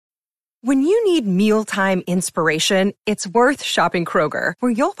When you need mealtime inspiration, it's worth shopping Kroger,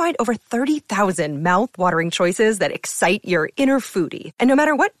 where you'll find over 30,000 mouth-watering choices that excite your inner foodie. And no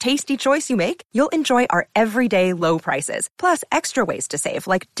matter what tasty choice you make, you'll enjoy our everyday low prices, plus extra ways to save,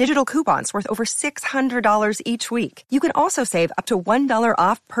 like digital coupons worth over $600 each week. You can also save up to $1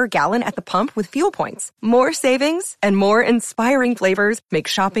 off per gallon at the pump with fuel points. More savings and more inspiring flavors make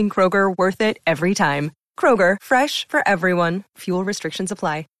shopping Kroger worth it every time. Kroger, fresh for everyone. Fuel restrictions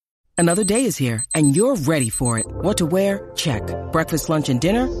apply. Another day is here, and you're ready for it. What to wear? Check. Breakfast, lunch, and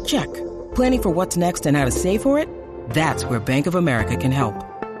dinner? Check. Planning for what's next and how to save for it? That's where Bank of America can help.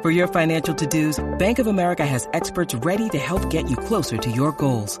 For your financial to-dos, Bank of America has experts ready to help get you closer to your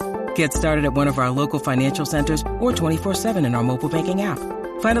goals. Get started at one of our local financial centers or 24/7 in our mobile banking app.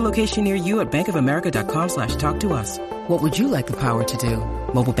 Find a location near you at bankofamerica.com/talktous. What would you like the power to do?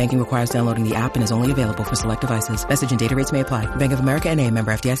 Mobile banking requires downloading the app and is only available for select devices. Message and data rates may apply. Bank of America NA,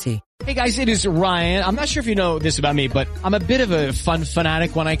 member FDIC. Hey guys, it is Ryan. I'm not sure if you know this about me, but I'm a bit of a fun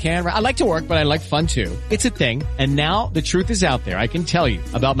fanatic when I can. I like to work, but I like fun too. It's a thing. And now the truth is out there. I can tell you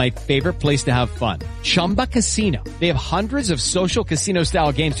about my favorite place to have fun. Chumba Casino. They have hundreds of social casino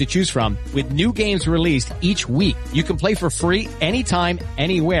style games to choose from with new games released each week. You can play for free anytime,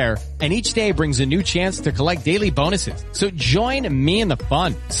 anywhere. And each day brings a new chance to collect daily bonuses. So join me in the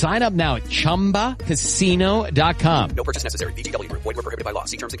fun. Sign up now at ChumbaCasino.com. No purchase necessary. BGW. Void where prohibited by law.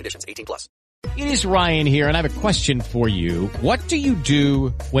 See terms and conditions. 18+. It is Ryan here, and I have a question for you. What do you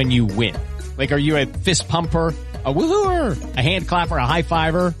do when you win? Like, are you a fist pumper, a woohooer, a hand clapper, a high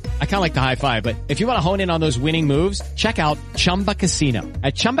fiver? I kind of like the high five, but if you want to hone in on those winning moves, check out Chumba Casino.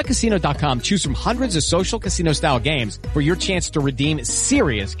 At ChumbaCasino.com, choose from hundreds of social casino style games for your chance to redeem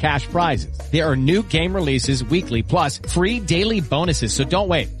serious cash prizes. There are new game releases weekly, plus free daily bonuses. So don't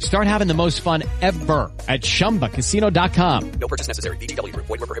wait. Start having the most fun ever at ChumbaCasino.com. No purchase necessary. BGW. Void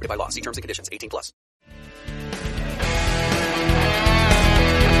where prohibited by law. See terms and conditions. 18+.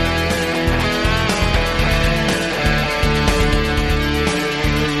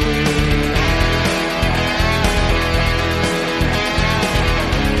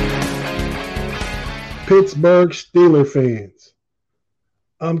 Pittsburgh Steelers fans.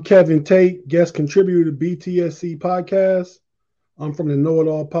 I'm Kevin Tate, guest contributor to BTSC podcast. I'm from the Know It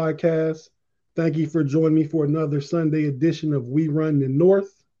All podcast. Thank you for joining me for another Sunday edition of We Run the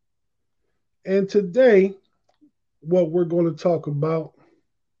North. And today, what we're going to talk about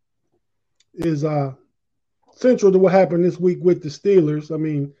is central to what happened this week with the Steelers. I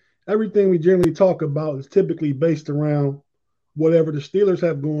mean, everything we generally talk about is typically based around whatever the Steelers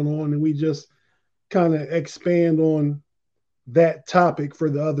have going on, and we just kind of expand on that topic for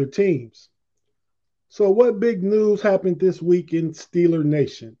the other teams. So what big news happened this week in Steeler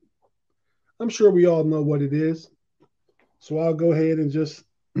Nation? I'm sure we all know what it is. So I'll go ahead and just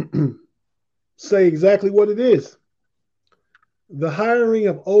say exactly what it is. The hiring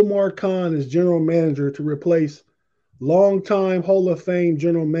of Omar Khan as general manager to replace longtime Hall of Fame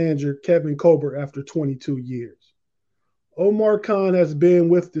general manager Kevin Colbert after 22 years. Omar Khan has been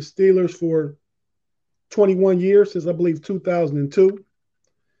with the Steelers for 21 years, since I believe 2002.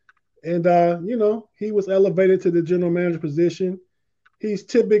 And, he was elevated to the general manager position. He's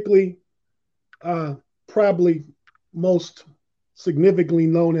typically probably most significantly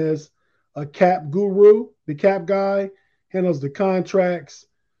known as a cap guru, the cap guy, handles the contracts,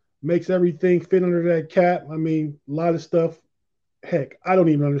 makes everything fit under that cap. I mean, a lot of stuff, heck, I don't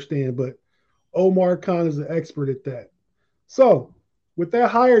even understand, but Omar Khan is an expert at that. So with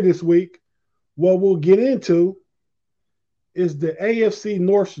that hire this week, what we'll get into is the AFC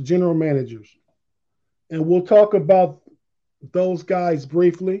North general managers. And we'll talk about those guys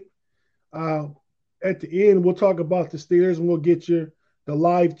briefly. At the end, we'll talk about the Steelers, and we'll get the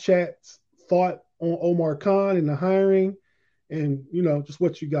live chat's thought on Omar Khan and the hiring, and, just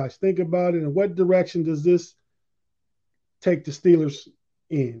what you guys think about it, and what direction does this take the Steelers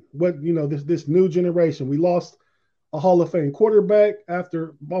in? What, this new generation. We lost a Hall of Fame quarterback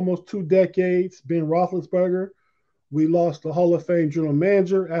after almost 2 decades, Ben Roethlisberger. We lost a Hall of Fame general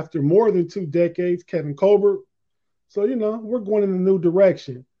manager after more than 2 decades, Kevin Colbert. So, we're going in a new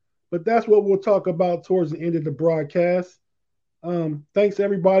direction. But that's what we'll talk about towards the end of the broadcast. Thanks,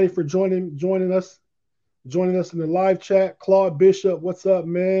 everybody, for joining us in the live chat. Claude Bishop, what's up,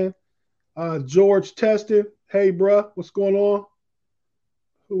 man? George Teston, hey, bruh, what's going on?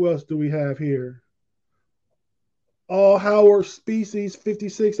 Who else do we have here? All Howard Species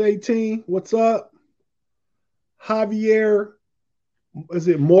 5618. What's up? Javier, is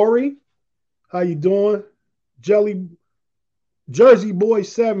it Maury? How you doing? Jersey Boy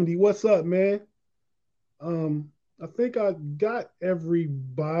 70. What's up, man? I think I got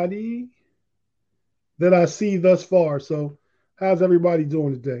everybody that I see thus far. So, how's everybody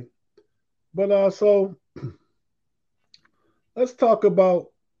doing today? But so let's talk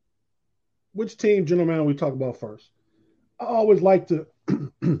about which team general manager we talk about first. I always like to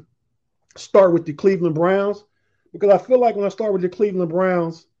start with the Cleveland Browns because I feel like when I start with the Cleveland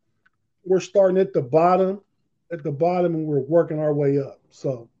Browns, we're starting at the bottom, and we're working our way up.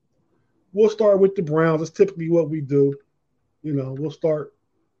 So we'll start with the Browns. That's typically what we do. We'll start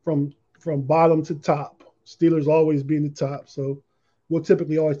from bottom to top. Steelers always being the top, so we'll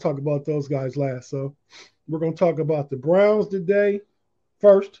typically always talk about those guys last. So we're going to talk about the Browns today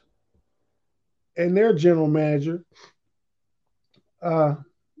first, and their general manager.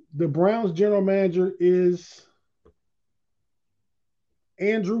 The Browns general manager is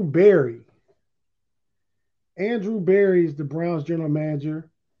Andrew Berry. Andrew Berry is the Browns general manager.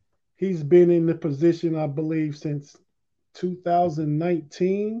 He's been in the position, I believe, since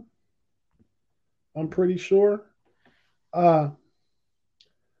 2019. I'm pretty sure. I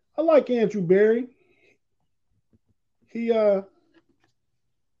like Andrew Berry.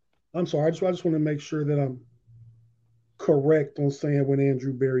 I'm sorry. I just want to make sure that I'm correct on saying when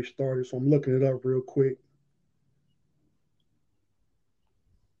Andrew Berry started. So I'm looking it up real quick.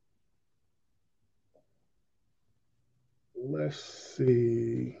 Let's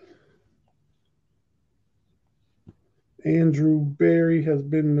see. Andrew Berry has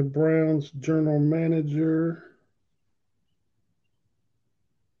been the Browns general manager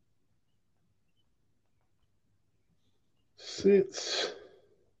since.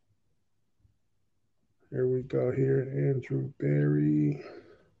 Here we go here. Andrew Berry.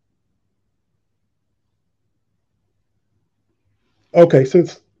 Okay,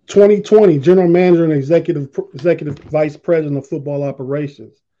 since 2020, general manager and executive vice president of football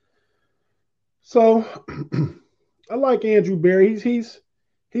operations. So I like Andrew Berry. He's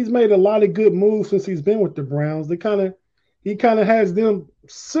made a lot of good moves since he's been with the Browns. He kind of has them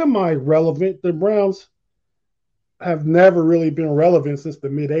semi-relevant. The Browns have never really been relevant since the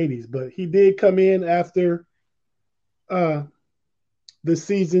mid 80s, but he did come in after the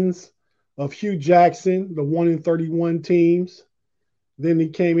seasons of Hugh Jackson, the 1-31 teams. Then he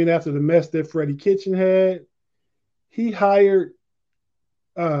came in after the mess that Freddie Kitchen had. He hired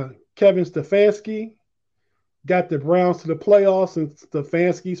Kevin Stefanski, got the Browns to the playoffs in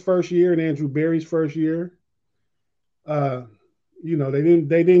Stefanski's first year and Andrew Berry's first year. They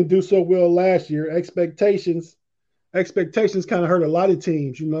didn't do so well last year. Expectations kind of hurt a lot of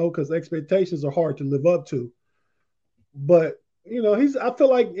teams, because expectations are hard to live up to. But I feel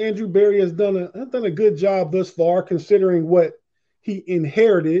like Andrew Berry has done a good job thus far, considering what he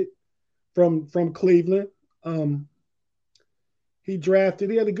inherited from Cleveland. He had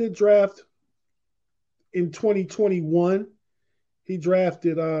a good draft in 2021. He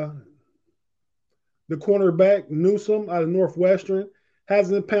drafted the cornerback Newsome out of Northwestern.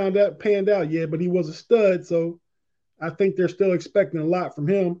 Hasn't panned out yet, but he was a stud, so I think they're still expecting a lot from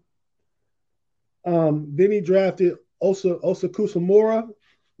him. Then he drafted Osa Kusumura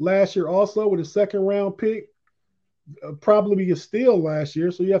last year also with a second round pick. Probably a steal last year,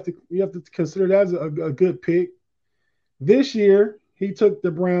 so you have to consider that as a good pick. This year, he took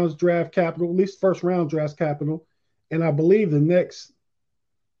the Browns draft capital, at least first round draft capital, and I believe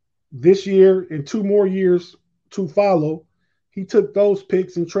this year and 2 more years to follow, he took those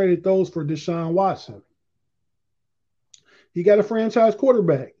picks and traded those for Deshaun Watson. He got a franchise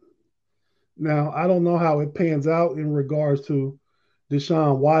quarterback. Now, I don't know how it pans out in regards to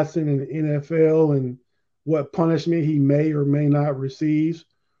Deshaun Watson in the NFL and what punishment he may or may not receive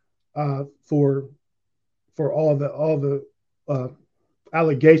for all the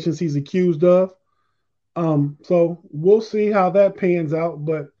allegations he's accused of. So we'll see how that pans out.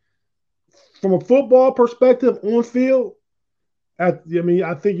 But from a football perspective, on field, I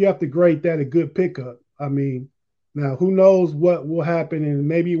think you have to grade that a good pickup. Now who knows what will happen, and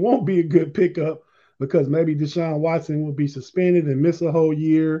maybe it won't be a good pickup because maybe Deshaun Watson will be suspended and miss a whole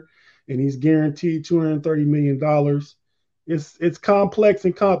year, and he's guaranteed $230 million. It's complex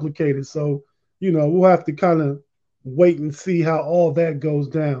and complicated. So, we'll have to kind of wait and see how all that goes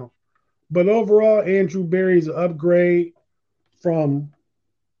down. But overall, Andrew Berry's an upgrade from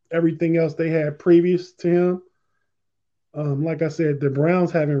everything else they had previous to him. Like I said, the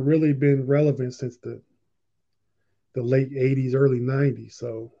Browns haven't really been relevant since the late 80s, early 90s.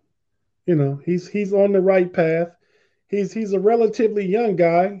 So, he's on the right path. He's a relatively young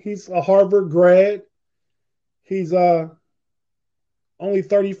guy. He's a Harvard grad. He's only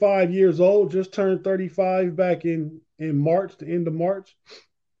 35 years old, just turned 35 back in March, the end of March.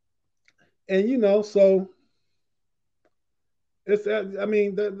 And, so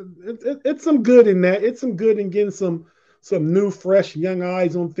It's some good in that. It's some good in getting some new, fresh, young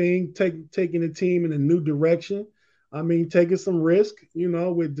eyes on things, taking the team in a new direction. I mean, taking some risk,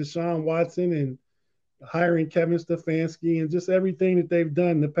 with Deshaun Watson and hiring Kevin Stefanski and just everything that they've done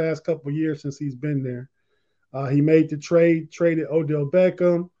in the past couple of years since he's been there. He made the traded Odell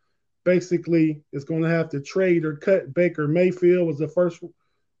Beckham. Basically, is going to have to trade or cut Baker Mayfield. Was the first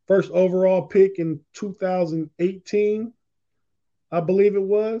overall pick in 2018, I believe it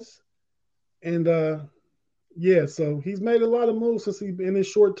was. And so he's made a lot of moves since he's in his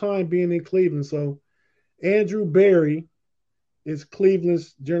short time being in Cleveland. So Andrew Berry is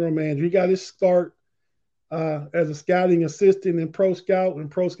Cleveland's general manager. He got his start as a scouting assistant and pro scout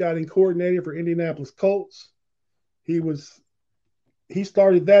and pro scouting coordinator for Indianapolis Colts. He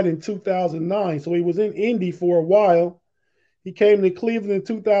started that in 2009, so he was in Indy for a while. He came to Cleveland in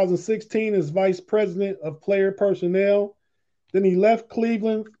 2016 as vice president of player personnel. Then he left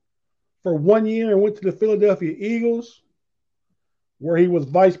Cleveland for 1 year and went to the Philadelphia Eagles, where he was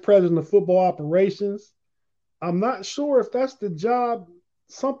vice president of football operations. I'm not sure if that's the job,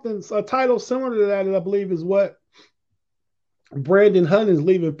 a title similar to that I believe is what Brandon Hunt is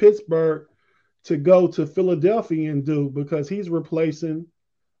leaving Pittsburgh to go to Philadelphia and do, because he's replacing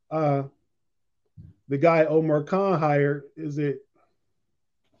the guy Omar Khan hired.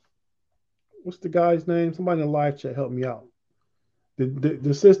 What's the guy's name? Somebody in the live chat help me out. The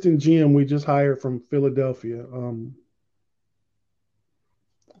assistant GM we just hired from Philadelphia.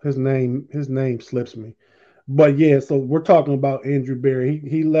 His name slips me. But yeah, so we're talking about Andrew Berry.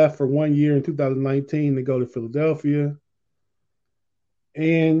 He left for 1 year in 2019 to go to Philadelphia.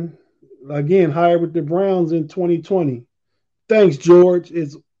 And again, hired with the Browns in 2020. Thanks, George.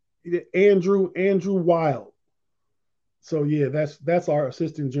 It's Andrew Wild. So yeah, that's our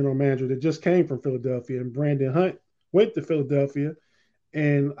assistant general manager that just came from Philadelphia. And Brandon Hunt went to Philadelphia.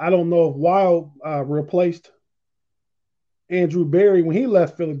 And I don't know if Wild replaced Andrew Berry when he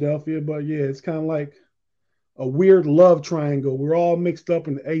left Philadelphia, but yeah, it's kind of like a weird love triangle. We're all mixed up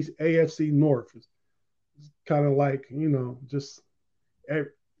in the AFC North. It's kind of like, just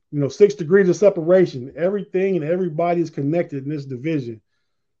 6 degrees of separation. Everything and everybody is connected in this division.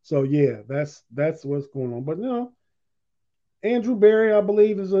 So yeah, that's what's going on. But Andrew Berry, I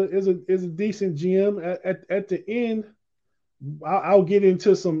believe, is a decent GM. At the end, I'll get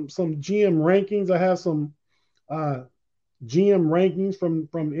into some GM rankings. I have some GM rankings from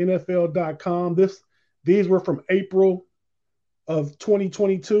NFL.com. These were from April of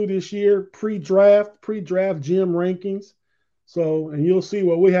 2022 this year, pre-draft GM rankings. So, and you'll see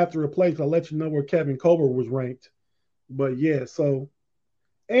what we have to replace. I'll let you know where Kevin Colbert was ranked. But yeah, so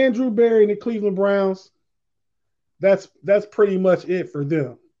Andrew Berry and the Cleveland Browns, that's pretty much it for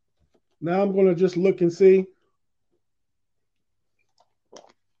them. Now I'm going to just look and see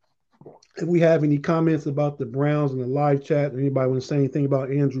if we have any comments about the Browns in the live chat. Anybody want to say anything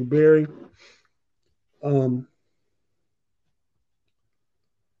about Andrew Berry?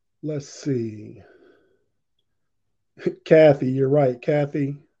 Let's see. Kathy, you're right.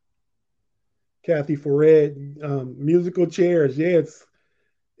 Kathy Fored, musical chairs. Yeah,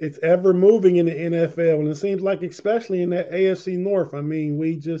 it's ever moving in the NFL, and it seems like especially in that AFC North. I mean,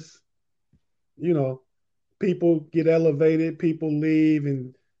 we just, people get elevated, people leave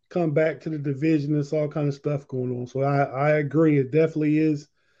and come back to the division. There's all kind of stuff going on. So I agree. It definitely is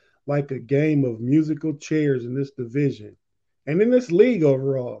like a game of musical chairs in this division and in this league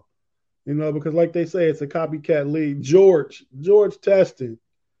overall. Because like they say, it's a copycat league. George Teston.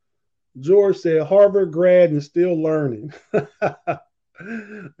 George said Harvard grad and still learning.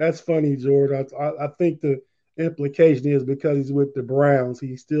 That's funny, George. I think the implication is because he's with the Browns,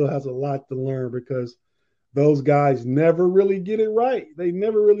 he still has a lot to learn, because those guys never really get it right. They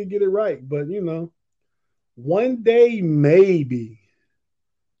never really get it right. But, one day maybe.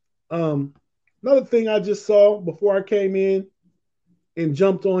 Another thing I just saw before I came in and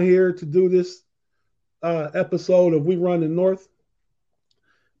jumped on here to do this episode of We Run the North.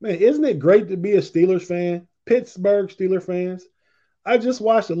 Man, isn't it great to be a Steelers fan? Pittsburgh Steelers fans. I just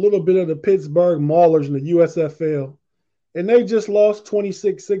watched a little bit of the Pittsburgh Maulers in the USFL, and they just lost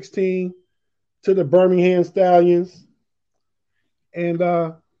 26-16 to the Birmingham Stallions. And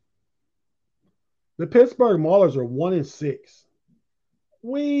the Pittsburgh Maulers are 1-6.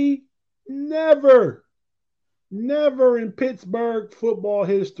 We never in Pittsburgh football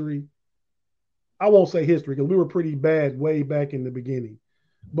history, I won't say history because we were pretty bad way back in the beginning,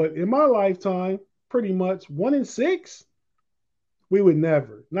 but in my lifetime, pretty much 1-6, we would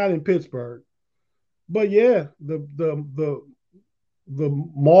never, not in Pittsburgh. But yeah, the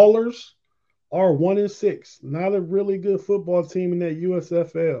Maulers are 1-6. Not a really good football team in that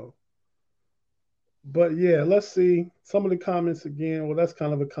USFL. But yeah, let's see some of the comments again. Well, that's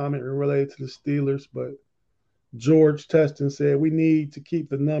kind of a comment related to the Steelers, but George Teston said, we need to keep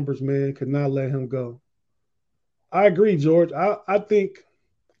the numbers, man. Could not let him go. I agree, George. I think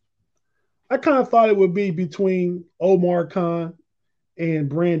I kind of thought it would be between Omar Khan and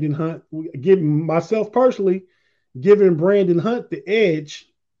Brandon Hunt. Giving myself personally, giving Brandon Hunt the edge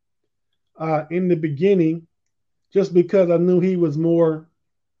in the beginning, just because I knew he was more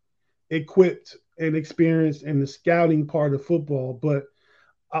equipped and experienced in the scouting part of football. But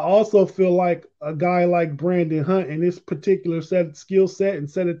I also feel like a guy like Brandon Hunt in this particular skill set and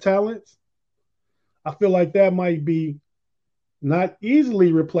set of talents, I feel like that might be not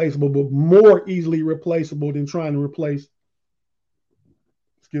easily replaceable, but more easily replaceable than trying to replace,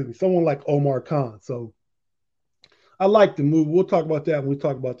 someone like Omar Khan. So I like the move. We'll talk about that when we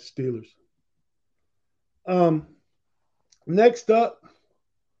talk about the Steelers. Next up,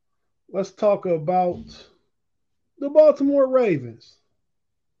 let's talk about the Baltimore Ravens.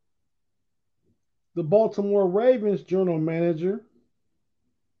 The Baltimore Ravens general manager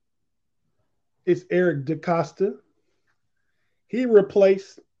is Eric DeCosta. He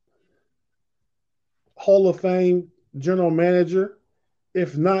replaced Hall of Fame general manager,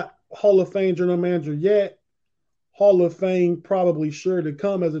 if not Hall of Fame general manager yet, Hall of Fame probably sure to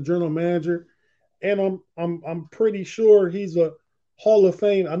come as a general manager. And I'm pretty sure he's a Hall of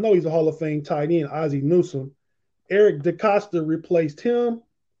Fame. I know he's a Hall of Fame tight end, Ozzie Newsome. Eric DeCosta replaced him.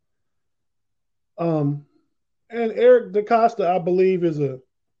 And Eric DeCosta, I believe, is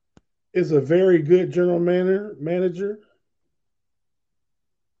a very good general manager.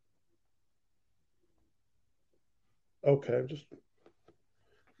 Okay, just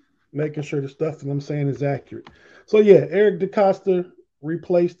making sure the stuff that I'm saying is accurate. So yeah, Eric DeCosta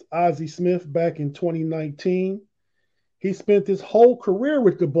replaced Ozzie Smith back in 2019. He spent his whole career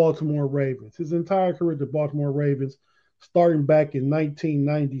with the Baltimore Ravens, his entire career with the Baltimore Ravens, starting back in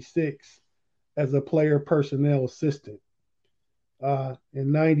 1996 as a player personnel assistant. In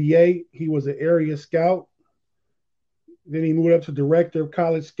 98, he was an area scout. Then he moved up to director of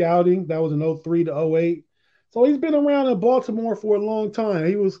college scouting. That was in 03 to 08. So he's been around in Baltimore for a long time.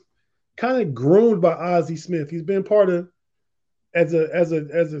 He was kind of groomed by Ozzie Smith. He's been part of as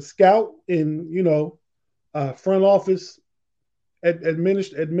a scout in front office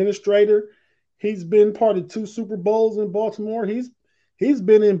administrator. He's been part of 2 Super Bowls in Baltimore. He's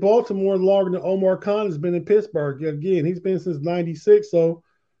been in Baltimore longer than Omar Khan has been in Pittsburgh. Again, he's been since '96. So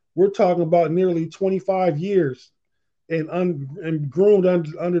we're talking about nearly 25 years and groomed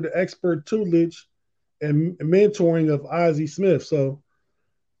under the expert tutelage and mentoring of Ozzie Smith. So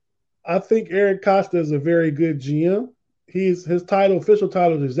I think Eric Costa is a very good GM. His official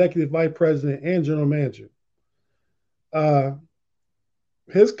title is Executive Vice President and General Manager.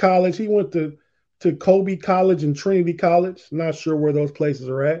 His college, he went to Kobe College and Trinity College. Not sure where those places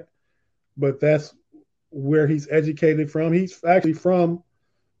are at, but that's where he's educated from. He's actually from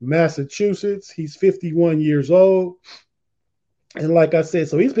Massachusetts. He's 51 years old. And like I said,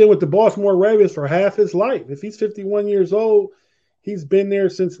 so he's been with the Baltimore Ravens for half his life. If he's 51 years old, he's been there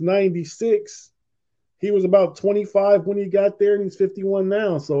since 96. He was about 25 when he got there, and he's 51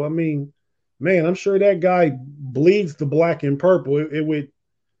 now. So, I mean, man, I'm sure that guy bleeds the black and purple.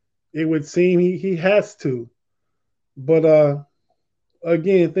 It would seem he has to. But,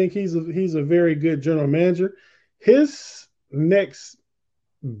 again, I think he's a very good general manager. His next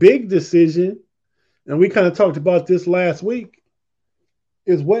big decision, and we kind of talked about this last week,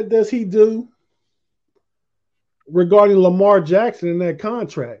 is what does he do regarding Lamar Jackson in that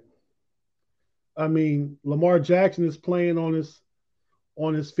contract? I mean, Lamar Jackson is playing on his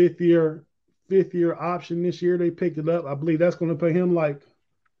fifth year option this year. They picked it up. I believe that's going to pay him like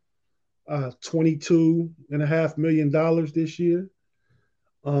 $22.5 million this year.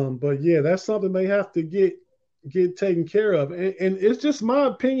 But yeah, that's something they have to get taken care of. And it's just my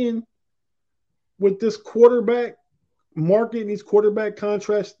opinion with this quarterback market and these quarterback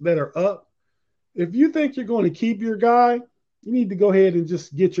contracts that are up. If you think you're going to keep your guy, you need to go ahead and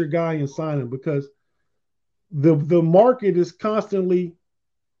just get your guy and sign him, because the market is constantly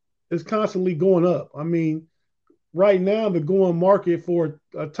going up. I mean, right now the going market for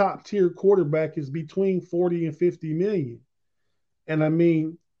a top tier quarterback is between 40 and 50 million. And I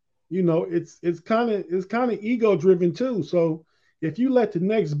mean, it's kind of ego driven too. So if you let the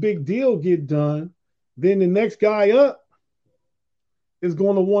next big deal get done, then the next guy up is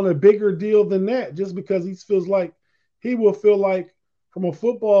going to want a bigger deal than that, just because he will feel like from a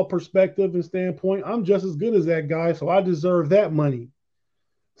football perspective and standpoint, I'm just as good as that guy, so I deserve that money.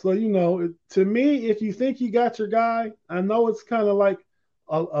 So, to me, if you think you got your guy, I know it's kind of like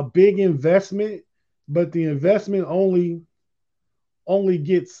a big investment, but the investment only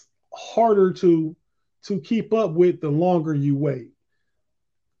gets harder to keep up with the longer you wait.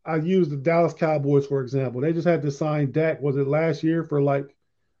 I use the Dallas Cowboys, for example. They just had to sign Dak, was it last year, for like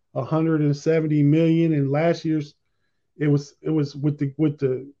 170 million, and last year's it was with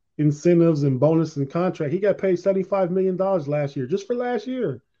the incentives and bonus and contract. He got paid $75 million last year, just for last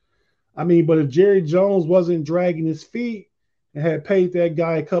year. I mean, but if Jerry Jones wasn't dragging his feet and had paid that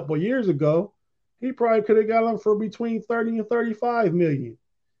guy a couple of years ago, he probably could have got him for between 30 and 35 million.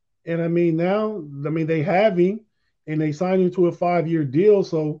 And I mean, now, they have him and they signed him to a 5-year deal.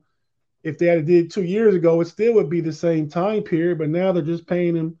 So if they had did 2 years ago, it still would be the same time period. But now they're just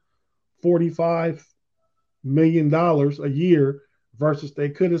paying him $45 million a year versus they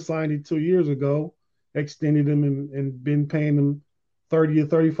could have signed it 2 years ago, extended him and been paying him 30 to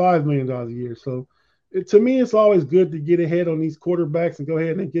 $35 million a year. So to me, it's always good to get ahead on these quarterbacks and go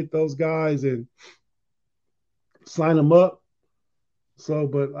ahead and get those guys and sign them up. So,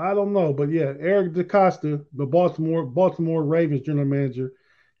 but I don't know. But yeah, Eric DeCosta, the Baltimore Ravens general manager,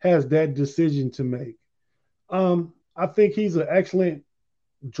 has that decision to make. I think he's an excellent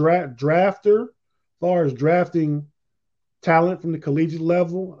drafter as far as drafting talent from the collegiate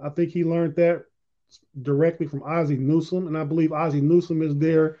level. I think he learned that directly from Ozzie Newsome, and I believe Ozzie Newsome is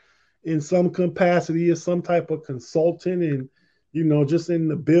there in some capacity as some type of consultant and, just in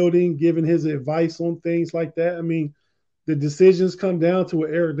the building, giving his advice on things like that. I mean, the decisions come down to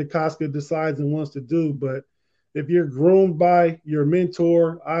what Eric DeCosta decides and wants to do. But if you're groomed by your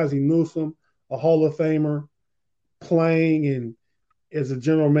mentor, Ozzie Newsome, a Hall of Famer, playing and as a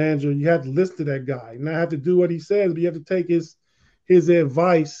general manager, you have to listen to that guy. Not have to do what he says, but you have to take his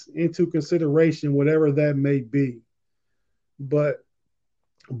advice into consideration, whatever that may be. But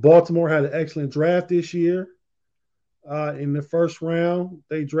Baltimore had an excellent draft this year. In the first round,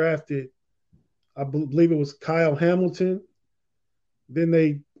 they drafted, I believe it was Kyle Hamilton. Then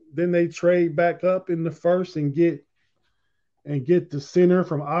they trade back up in the first and get the center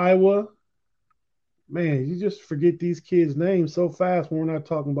from Iowa. Man, you just forget these kids' names so fast when we're not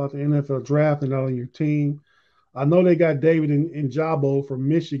talking about the NFL draft and not on your team. I know they got David Njoku from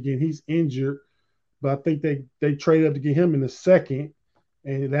Michigan. He's injured, but I think they traded up to get him in the second,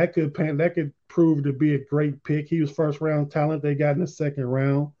 and that could prove to be a great pick. He was first round talent they got in the second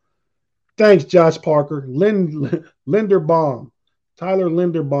round. Thanks, Josh Parker. Linderbaum. Tyler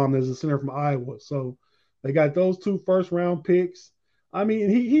Linderbaum is the center from Iowa. So they got those two first round picks. I mean,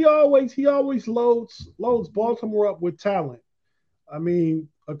 he always loads Baltimore up with talent. I mean,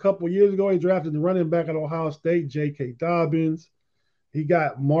 a couple of years ago, he drafted the running back at Ohio State, J.K. Dobbins. He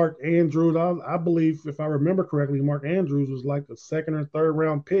got Mark Andrews. I believe, if I remember correctly, Mark Andrews was like a second or third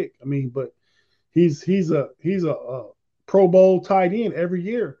round pick. I mean, but he's a Pro Bowl tight end every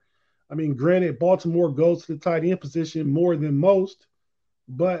year. I mean, granted, Baltimore goes to the tight end position more than most,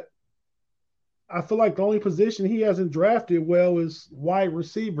 but I feel like the only position he hasn't drafted well is wide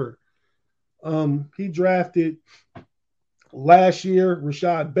receiver. He drafted last year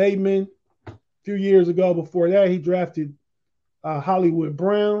Rashad Bateman. A few years ago before that, he drafted Hollywood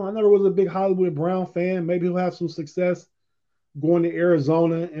Brown. I never was a big Hollywood Brown fan. Maybe he'll have some success going to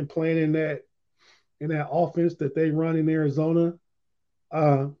Arizona and playing in that offense that they run in Arizona.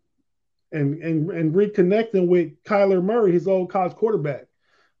 And reconnecting with Kyler Murray, his old college quarterback.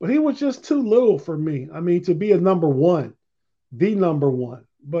 But he was just too little for me. I mean, to be the number one.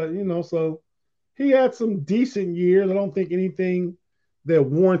 But, so he had some decent years. I don't think anything that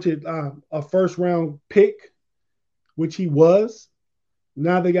warranted a first-round pick, which he was.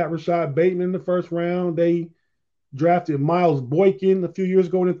 Now they got Rashad Bateman in the first round. They drafted Miles Boykin a few years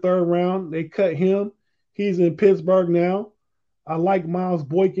ago in the third round. They cut him. He's in Pittsburgh now. I like Miles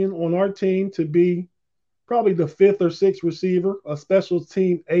Boykin on our team to be probably the fifth or sixth receiver, a special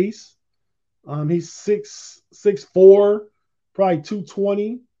team ace. He's 6'4", probably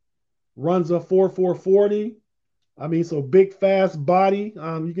 220, runs a 4.4 40. I mean, so big, fast body.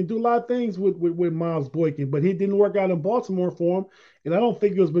 You can do a lot of things with Miles Boykin, but he didn't work out in Baltimore for him. And I don't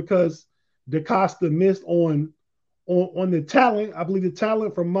think it was because DeCosta missed on the talent. I believe the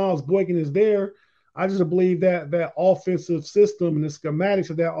talent from Miles Boykin is there. I just believe that offensive system and the schematics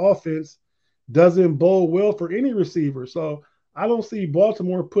of that offense doesn't bode well for any receiver. So I don't see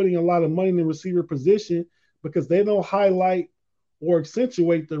Baltimore putting a lot of money in the receiver position because they don't highlight or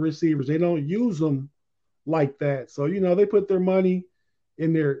accentuate the receivers. They don't use them like that. So, they put their money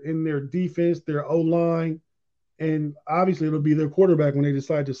in their defense, their O-line, and obviously it'll be their quarterback when they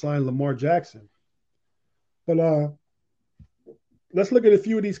decide to sign Lamar Jackson. But let's look at a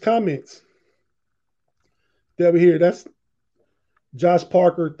few of these comments that we hear. That's Josh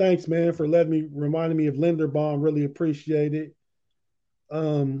Parker. Thanks, man, for reminding me of Linderbaum. Really appreciate it.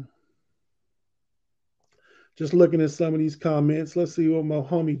 Just looking at some of these comments. Let's see what my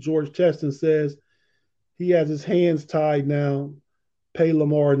homie George Cheston says. He has his hands tied now. Pay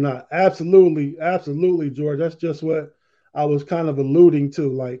Lamar or not. Absolutely, absolutely, George. That's just what I was kind of alluding to.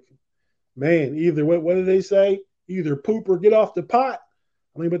 Like, man, either what do they say? Either poop or get off the pot.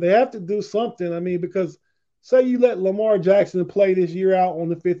 I mean, but they have to do something. I mean, because say you let Lamar Jackson play this year out on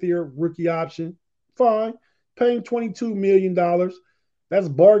the 5th-year rookie option, fine. Pay him $22 million. That's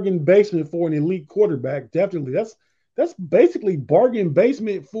bargain basement for an elite quarterback. Definitely. That's basically bargain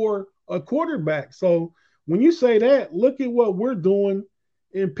basement for a quarterback. So when you say that, look at what we're doing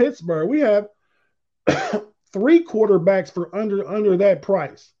in Pittsburgh. We have 3 quarterbacks for under that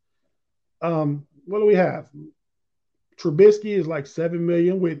price. What do we have? Trubisky is like $7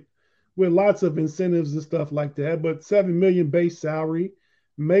 million with lots of incentives and stuff like that, but $7 million base salary.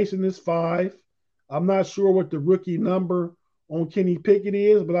 Mason is $5 million. I'm not sure what the rookie number on Kenny Pickett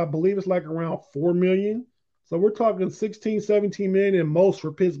is, but I believe it's like around $4 million. So we're talking 16, 17 million at most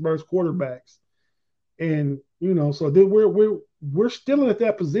for Pittsburgh's quarterbacks. And, so we're still at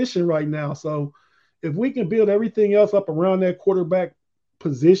that position right now. So if we can build everything else up around that quarterback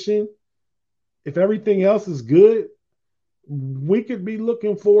position, if everything else is good, we could be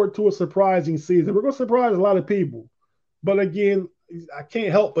looking forward to a surprising season. We're going to surprise a lot of people. But again, I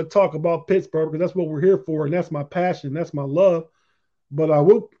can't help but talk about Pittsburgh because that's what we're here for, and that's my passion. That's my love. But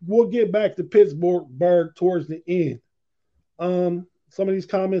we'll get back to Pittsburgh towards the end. Some of these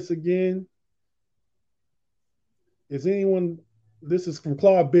comments again. This is from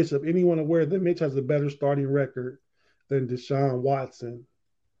Claude Bishop. Anyone aware that Mitch has a better starting record than Deshaun Watson?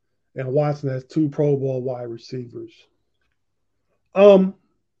 And Watson has 2 Pro Bowl wide receivers.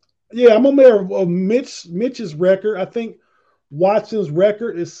 Yeah, I'm aware of Mitch's record. I think Watson's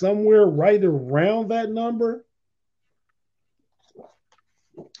record is somewhere right around that number.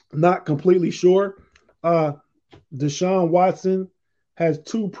 Not completely sure. Deshaun Watson has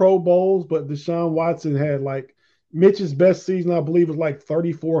 2 Pro Bowls, but Deshaun Watson had Mitch's best season, I believe, was like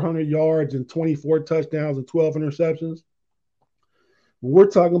 3,400 yards and 24 touchdowns and 12 interceptions. When we're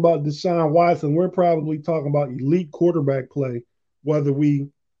talking about Deshaun Watson, we're probably talking about elite quarterback play, whether we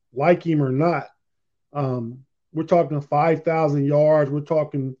like him or not. We're talking 5,000 yards. We're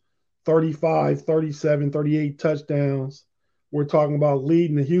talking 35, 37, 38 touchdowns. We're talking about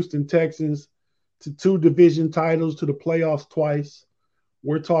leading the Houston Texans to 2 division titles, to the playoffs twice.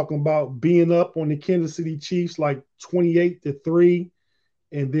 We're talking about being up on the Kansas City Chiefs like 28-3,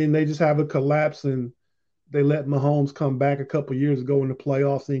 and then they just have a collapse and they let Mahomes come back a couple years ago in the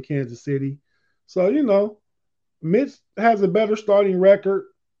playoffs in Kansas City. So, Mitch has a better starting record,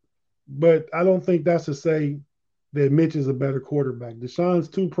 but I don't think that's to say that Mitch is a better quarterback. Deshaun's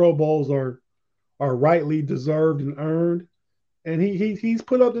 2 Pro Bowls are rightly deserved and earned, and he's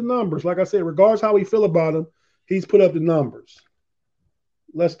put up the numbers. Like I said, regardless how we feel about him, he's put up the numbers.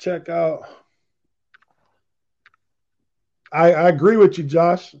 Let's check out. I agree with you,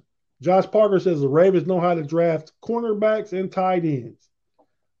 Josh. Josh Parker says the Ravens know how to draft cornerbacks and tight ends.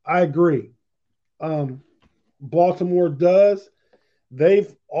 I agree. Baltimore does.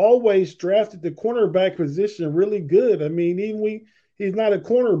 They've always drafted the cornerback position really good. I mean, he's not a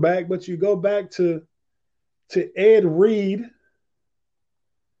cornerback, but you go back to Ed Reed,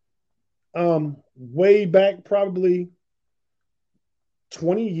 way back probably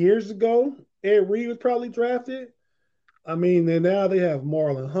 20 years ago. Ed Reed was probably drafted. I mean, and now they have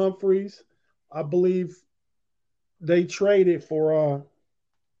Marlon Humphreys. I believe they traded for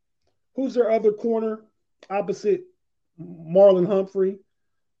who's their other corner opposite Marlon Humphrey?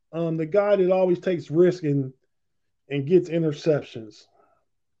 The guy that always takes risk and gets interceptions.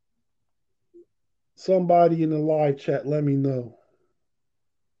 Somebody in the live chat, let me know.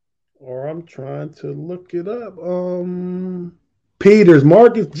 Or I'm trying to look it up. Peters,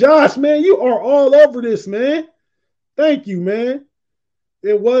 Marcus, Josh, man, you are all over this, man. Thank you, man.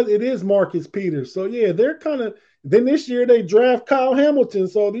 It is Marcus Peters. So yeah, they're kind of. Then this year they draft Kyle Hamilton.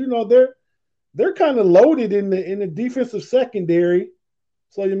 So they're kind of loaded in the defensive secondary.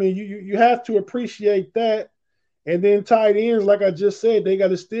 So I mean, you have to appreciate that. And then tight ends, like I just said, they got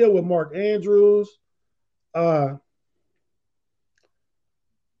to steal with Mark Andrews. Who's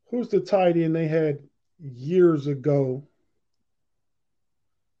the tight end they had years ago?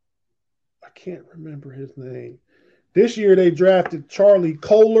 I can't remember his name. This year they drafted Charlie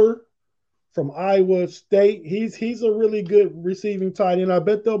Kohler from Iowa State. He's a really good receiving tight end. I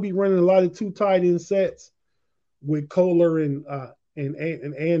bet they'll be running a lot of 2 tight end sets with Kohler and and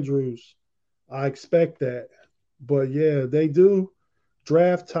Andrews. I expect that. But yeah, they do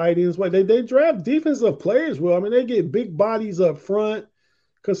draft tight ends. Well, they draft defensive players well. I mean, they get big bodies up front.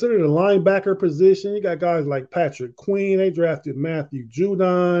 Consider the linebacker position. You got guys like Patrick Queen. They drafted Matthew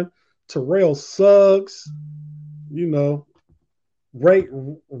Judon, Terrell Suggs, you know, Ray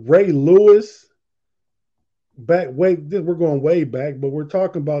Lewis. We're going way back, but we're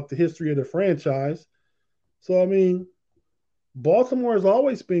talking about the history of the franchise. So I mean, Baltimore has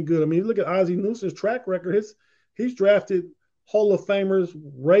always been good. I mean, you look at Ozzie Newsom's track record. He's drafted Hall of Famers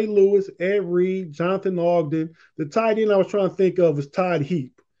Ray Lewis, Ed Reed, Jonathan Ogden. The tight end I was trying to think of was Todd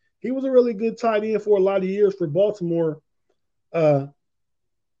Heap. He was a really good tight end for a lot of years for Baltimore,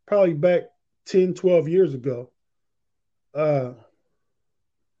 probably back 10, 12 years ago.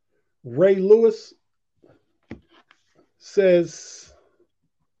 Ray Lewis says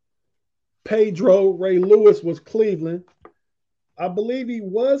Pedro Ray Lewis was Cleveland. I believe he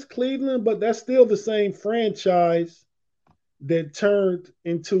was Cleveland, but that's still the same franchise that turned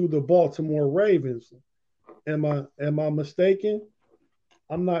into the Baltimore Ravens. Am I mistaken?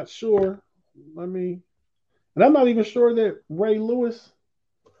 I'm not sure. And I'm not even sure that Ray Lewis.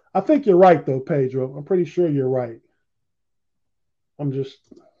 I think you're right though, Pedro. I'm pretty sure you're right. I'm just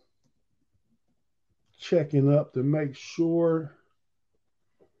checking up to make sure.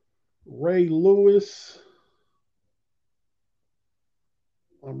 Ray Lewis.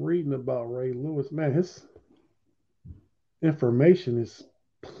 I'm reading about Ray Lewis. Man, his information is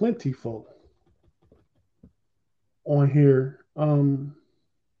plentiful on here.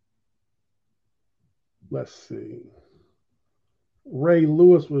 Let's see. Ray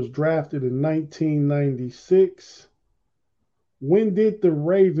Lewis was drafted in 1996. When did the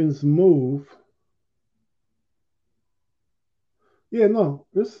Ravens move? Yeah, no.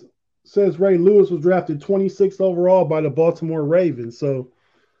 This says Ray Lewis was drafted 26th overall by the Baltimore Ravens. So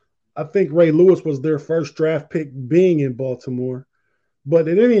I think Ray Lewis was their first draft pick being in Baltimore. But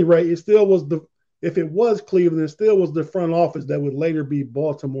at any rate, it still was if it was Cleveland, it still was the front office that would later be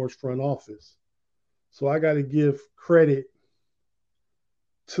Baltimore's front office. So I got to give credit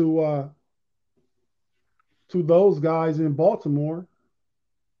to those guys in Baltimore.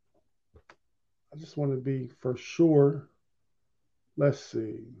 I just want to be for sure. Let's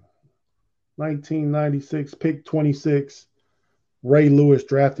see. 1996, pick 26, Ray Lewis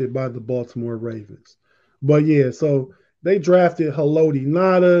drafted by the Baltimore Ravens. But yeah, so they drafted Haloti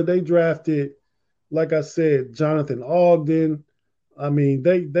Ngata. They drafted, like I said, Jonathan Ogden. I mean,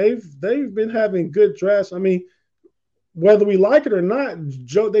 they've been having good drafts. I mean, whether we like it or not,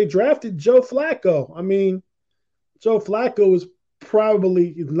 they drafted Joe Flacco. I mean, Joe Flacco is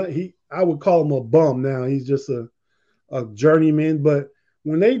probably I would call him a bum now. He's just a journeyman. But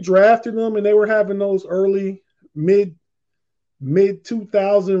when they drafted him and they were having those early mid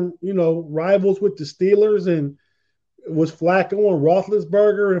 2000, rivals with the Steelers, and it was Flacco and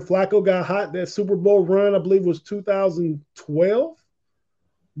Roethlisberger, and Flacco got hot that Super Bowl run. I believe it was 2012.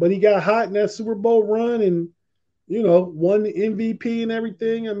 But he got hot in that Super Bowl run and, won the MVP and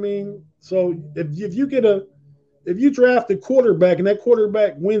everything. I mean, so if you draft a quarterback and that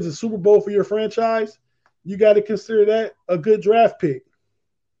quarterback wins a Super Bowl for your franchise, you got to consider that a good draft pick.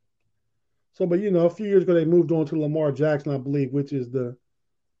 So, but a few years ago they moved on to Lamar Jackson, I believe, which is the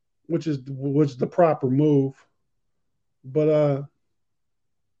proper move. But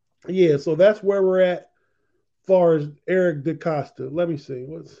yeah, so that's where we're at. Far as Eric DaCosta, let me see.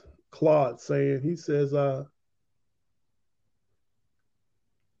 What's Claude saying? He says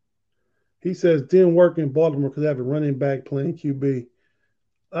didn't work in Baltimore because they have a running back playing QB.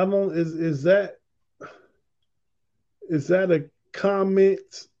 I don't. Is that a comment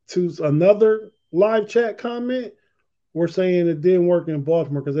to another live chat comment? We're saying it didn't work in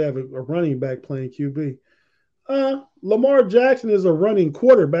Baltimore because they have a running back playing QB. Lamar Jackson is a running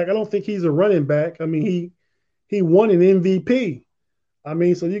quarterback. I don't think he's a running back. I mean, he won an MVP. I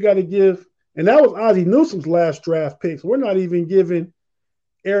mean, so you got to give, and that was Ozzie Newsom's last draft pick. So we're not even giving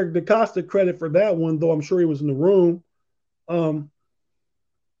Eric DaCosta credit for that one, though I'm sure he was in the room. I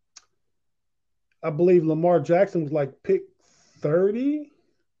believe Lamar Jackson was like pick 30.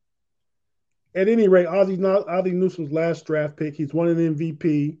 At any rate, Ozzie Newsom's last draft pick. He's won an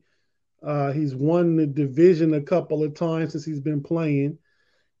MVP. He's won the division a couple of times since he's been playing.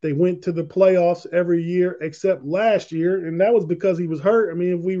 They went to the playoffs every year except last year, and that was because he was hurt. I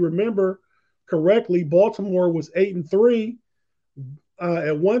mean, if we remember correctly, Baltimore was 8-3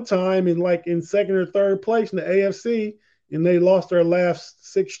 at one time, and like in second or third place in the AFC, and they lost their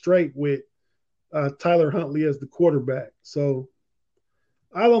last 6 straight with Tyler Huntley as the quarterback. So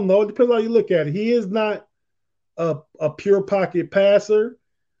I don't know. It depends on how you look at it. He is not a pure pocket passer.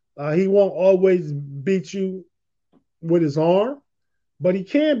 He won't always beat you with his arm, but he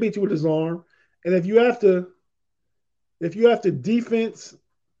can beat you with his arm. And if you have to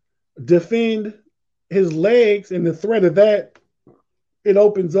defend his legs and the threat of that, it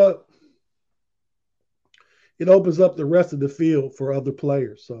opens up the rest of the field for other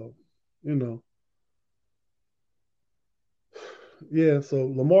players. So, you know, yeah. So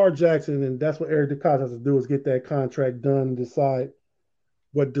Lamar Jackson, and that's what Eric DeCosta has to do, is get that contract done and decide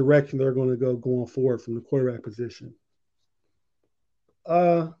what direction they're going to go going forward from the quarterback position.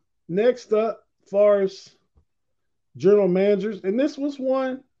 Next up, as far as general managers, and this was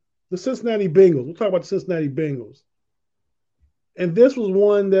one, the Cincinnati Bengals. We'll talk about the Cincinnati Bengals. And this was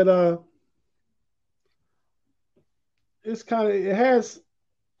one that it has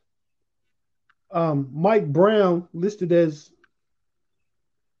Mike Brown listed as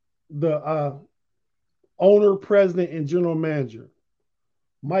the owner, president, and general manager.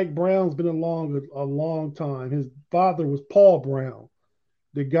 Mike Brown's been along a long time. His father was Paul Brown,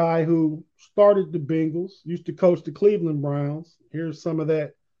 the guy who started the Bengals, used to coach the Cleveland Browns. Here's some of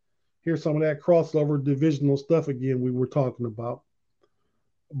that crossover divisional stuff again we were talking about.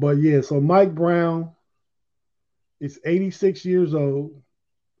 But yeah, so Mike Brown is 86 years old.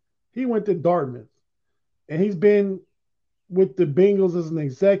 He went to Dartmouth, and he's been with the Bengals as an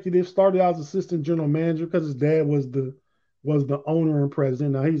executive. Started out as assistant general manager because his dad was the owner and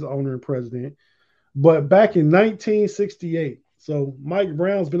president. Now he's the owner and president. But back in 1968, so Mike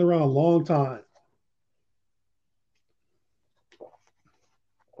Brown's been around a long time.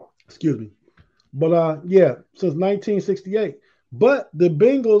 Excuse me. But yeah, since 1968. But the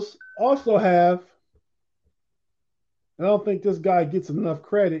Bengals also have, and I don't think this guy gets enough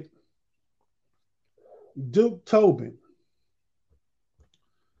credit, Duke Tobin.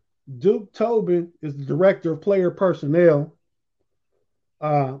 Duke Tobin is the director of player personnel.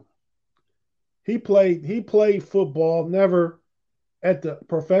 He played football, never at the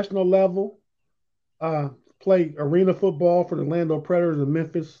professional level. Played arena football for the Orlando Predators and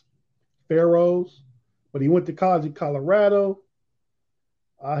Memphis Pharaohs, but he went to college in Colorado.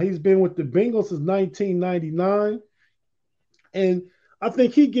 He's been with the Bengals since 1999, and I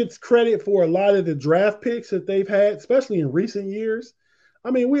think he gets credit for a lot of the draft picks that they've had, especially in recent years.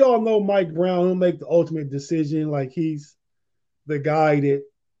 I mean, we all know Mike Brown will make the ultimate decision. Like, he's the guy that,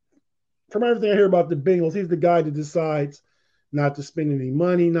 from everything I hear about the Bengals, he's the guy that decides not to spend any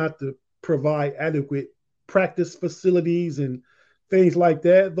money, not to provide adequate practice facilities and things like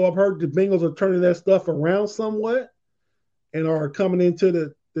that. Though I've heard the Bengals are turning that stuff around somewhat and are coming into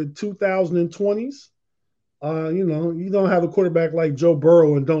the 2020s. You don't have a quarterback like Joe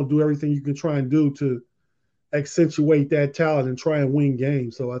Burrow and don't do everything you can try and do to accentuate that talent and try and win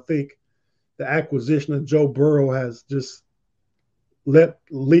games. So I think the acquisition of Joe Burrow has just leapt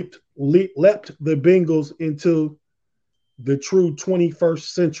the Bengals into the true 21st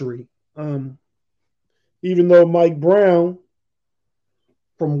century. Even though Mike Brown,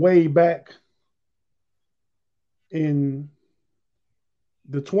 from way back in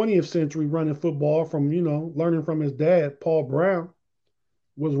the 20th century, running football from, learning from his dad, Paul Brown,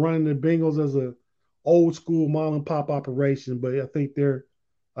 was running the Bengals as a old school mom and pop operation, but I think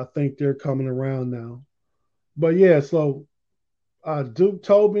they're coming around now. But yeah, so Duke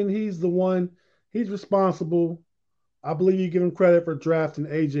Tobin, he's the one. He's responsible. I believe you give him credit for drafting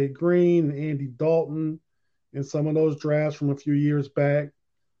AJ Green and Andy Dalton and some of those drafts from a few years back.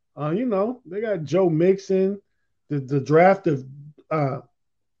 They got Joe Mixon, the draft of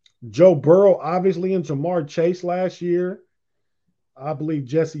Joe Burrow, obviously, and Jamar Chase last year. I believe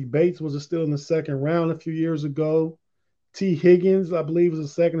Jesse Bates was still in the second round a few years ago. T. Higgins, I believe, was a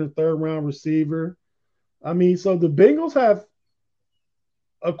second and third round receiver. I mean, so the Bengals have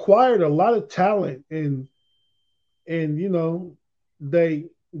acquired a lot of talent, and they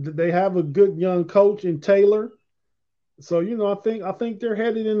have a good young coach in Taylor. So I think they're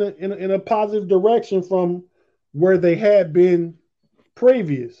headed in a positive direction from where they had been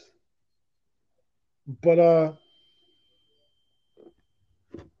previous.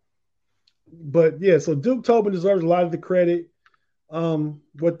 But yeah, so Duke Tobin deserves a lot of the credit.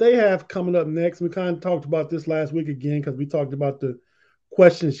 What they have coming up next, we kind of talked about this last week again because we talked about the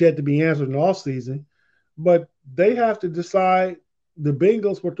questions yet to be answered in the offseason. But they have to decide, the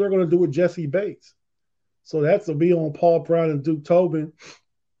Bengals, what they're going to do with Jesse Bates. So that's to be on Paul Brown and Duke Tobin.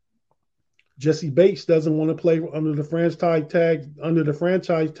 Jesse Bates doesn't want to play under the franchise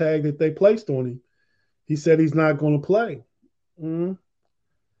tag that they placed on him. He said he's not going to play.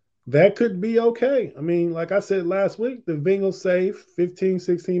 That could be okay. I mean, like I said last week, the Bengals save $15,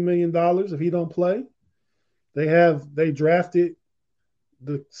 $16 million if he don't play. They drafted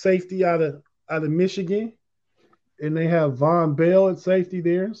the safety out of Michigan, and they have Von Bell at safety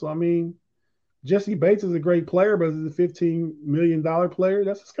there. So I mean, Jesse Bates is a great player, but is a $15 million player.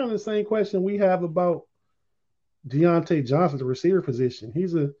 That's just kind of the same question we have about Deontay Johnson, the receiver position.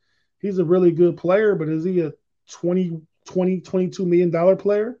 He's a really good player, but is he a 22 million dollar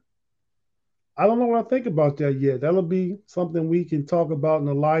player? I don't know what I think about that yet. That'll be something we can talk about in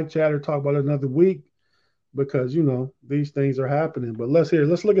the live chat or talk about another week because these things are happening. But let's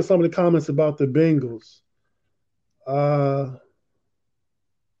look at some of the comments about the Bengals.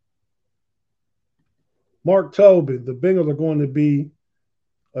 Mark Tobin, the Bengals are going to be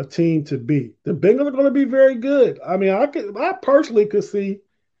a team to beat. The Bengals are going to be very good. I mean, I personally could see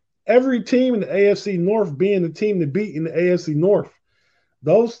every team in the AFC North being the team to beat in the AFC North.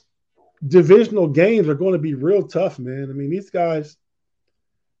 Those divisional games are going to be real tough, man. I mean, these guys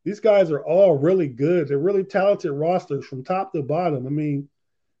are all really good. They're really talented rosters from top to bottom. I mean,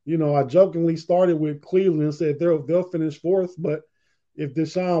 I jokingly started with Cleveland and said they'll finish fourth, but if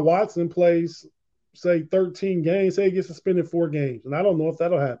Deshaun Watson plays, say, 13 games, say he gets suspended 4 games, and I don't know if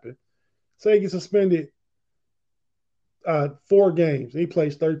that'll happen. Say he gets suspended 4 games, and he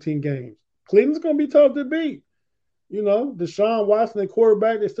plays 13 games. Cleveland's going to be tough to beat. Deshaun Watson, the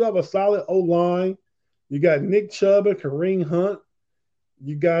quarterback, they still have a solid O-line. You got Nick Chubb and Kareem Hunt.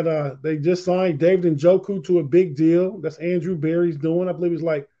 You got they just signed David Njoku to a big deal. That's Andrew Berry's doing. I believe it's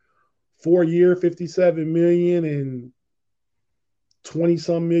like 4-year, $57 million and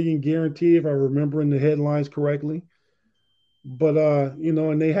 20-some million guaranteed, if I'm remembering the headlines correctly. But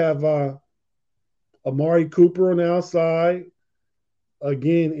and they have Amari Cooper on the outside.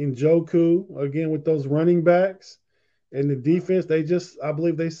 Again, Njoku, again with those running backs. And the defense, I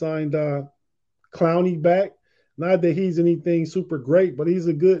believe they signed Clowney back. Not that he's anything super great, but he's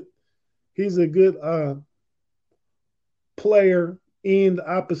a good player in the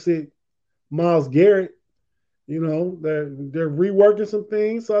opposite Myles Garrett. They're reworking some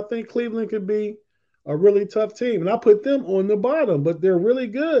things. So I think Cleveland could be a really tough team. And I put them on the bottom, but they're really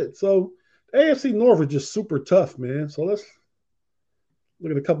good. So the AFC North is just super tough, man. So let's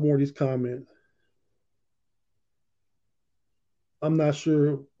look at a couple more of these comments. I'm not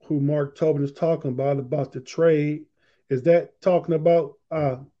sure who Mark Tobin is talking about the trade. Is that talking about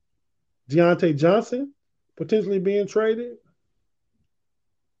Deontay Johnson potentially being traded?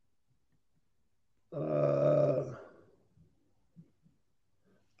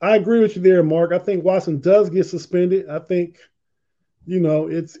 I agree with you there, Mark. I think Watson does get suspended. I think,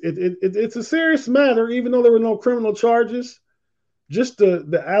 it's a serious matter, even though there were no criminal charges. Just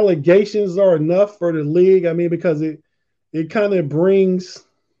the allegations are enough for the league. I mean, because it kind of brings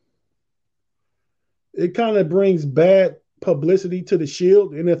bad publicity to the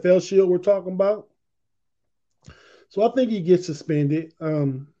Shield, NFL Shield we're talking about. So I think he gets suspended.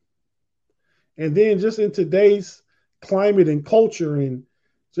 And then just in today's climate and culture, and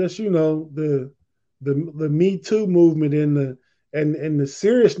just the Me Too movement and the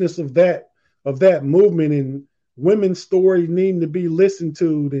seriousness of that movement, and women's stories needing to be listened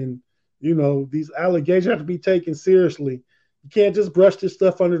to, and these allegations have to be taken seriously. You can't just brush this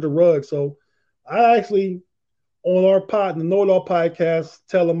stuff under the rug. So I actually, on our the Know It All podcast,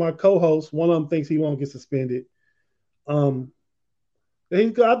 telling my co-host, one of them thinks he won't get suspended. I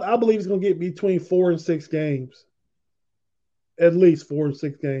believe he's going to get between 4 and 6 games. At least 4 and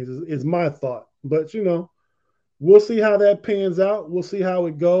 6 games is my thought. But, we'll see how that pans out. We'll see how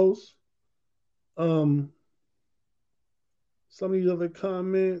it goes. Some of these other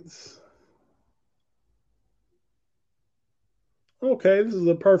comments. Okay, this is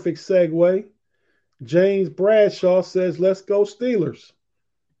a perfect segue. James Bradshaw says, let's go Steelers.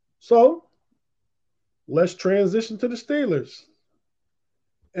 So, let's transition to the Steelers.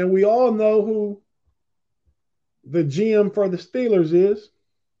 And we all know who the GM for the Steelers is.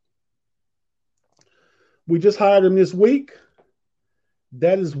 We just hired him this week.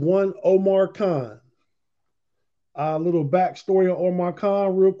 That is one Omar Khan. A little backstory on Omar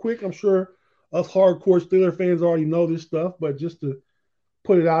Khan real quick. I'm sure us hardcore Steelers fans already know this stuff, but just to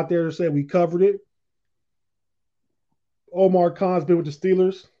put it out there to say we covered it. Omar Khan's been with the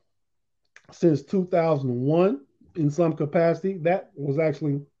Steelers since 2001 in some capacity. That was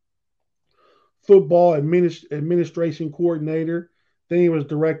actually football administration coordinator. Then he was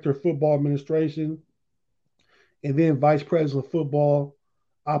director of football administration, and then vice president of football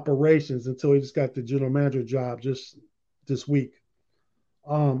operations until he just got the general manager job just this week.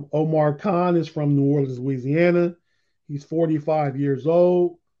 Omar Khan is from New Orleans, Louisiana. He's 45 years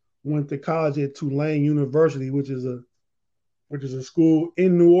old. Went to college at Tulane University, which is a school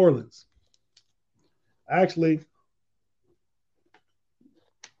in New Orleans. Actually,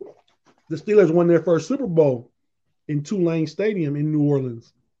 the Steelers won their first Super Bowl in Tulane Stadium in New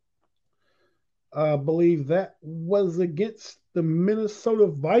Orleans. I believe that was against the Minnesota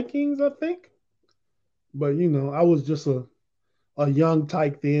Vikings, I think. But, I was just a young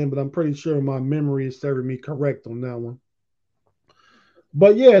tyke then, but I'm pretty sure my memory is serving me correct on that one.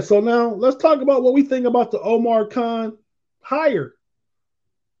 But, yeah, so now let's talk about what we think about the Omar Khan hire.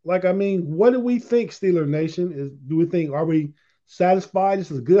 What do we think, Steeler Nation? Are we satisfied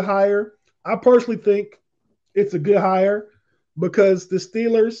this is a good hire? I personally think it's a good hire because the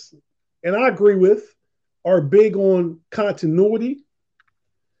Steelers, and I agree with, are big on continuity,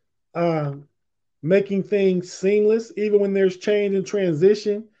 making things seamless. Even when there's change and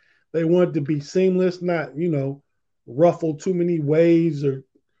transition, they want it to be seamless, not, ruffle too many waves or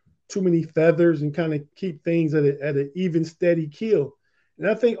too many feathers, and kind of keep things at an even, steady keel. And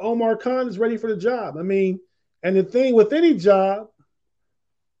I think Omar Khan is ready for the job. And the thing with any job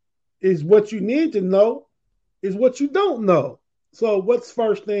is what you need to know is what you don't know. So what's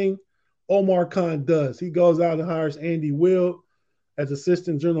first thing Omar Khan does? He goes out and hires Andy Will as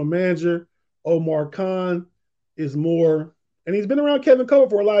assistant general manager. Omar Khan is more, and he's been around Kevin Colbert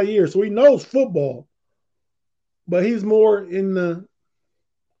for a lot of years, so he knows football, but he's more in the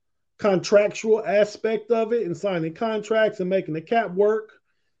contractual aspect of it and signing contracts and making the cap work.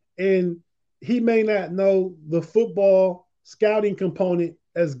 And he may not know the football scouting component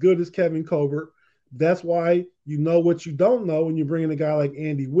as good as Kevin Colbert. That's why you know what you don't know when you bring in a guy like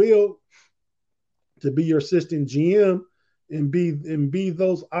Andy Will to be your assistant GM and be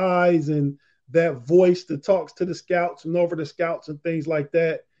those eyes and that voice that talks to the scouts and over the scouts and things like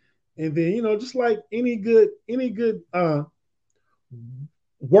that. And then, just like any good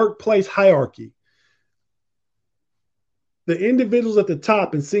workplace hierarchy, the individuals at the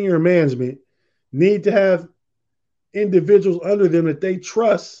top in senior management need to have individuals under them that they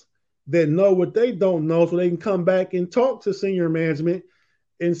trust that know what they don't know, so they can come back and talk to senior management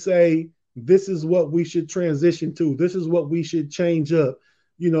and say, this is what we should transition to. This is what we should change up,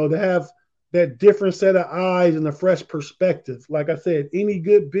 to have that different set of eyes and a fresh perspective. Like I said, any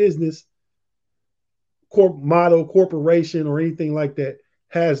good business model, corporation, or anything like that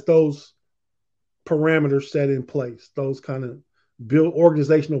has those parameters set in place, those kind of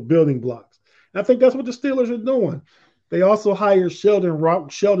organizational building blocks. And I think that's what the Steelers are doing. They also hired Sheldon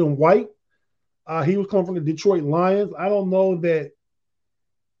White. He was coming from the Detroit Lions. I don't know that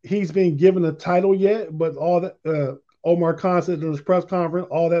he's been given a title yet, but all that Omar Khan said in his press conference,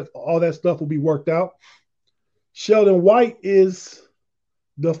 all that stuff will be worked out. Sheldon White is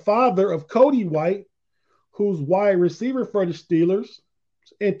the father of Cody White, who's wide receiver for the Steelers.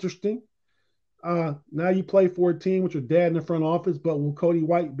 It's interesting. Now you play for a team with your dad in the front office, but will Cody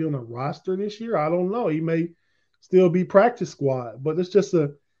White be on a roster this year? I don't know. He may still be practice squad, but it's just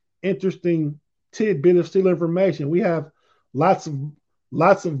an interesting tidbit of Steeler information. We have lots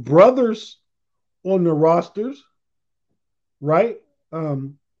of brothers on the rosters, right?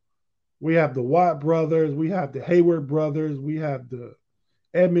 We have the Watt brothers, we have the Hayward brothers, we have the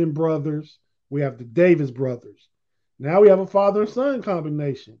Edmond brothers, we have the Davis brothers. Now we have a father and son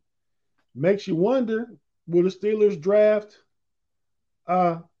combination. Makes you wonder, will the Steelers draft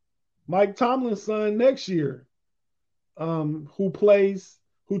Mike Tomlin's son next year, who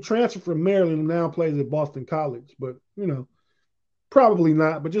transferred from Maryland and now plays at Boston College? But, probably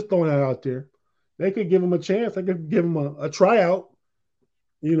not, but just throwing that out there. They could give him a chance. They could give him a tryout.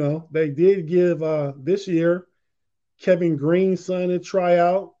 They did give this year Kevin Green's son a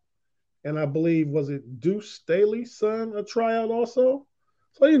tryout. And I believe, was it Deuce Staley's son a tryout also?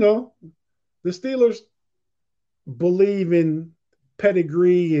 So, the Steelers believe in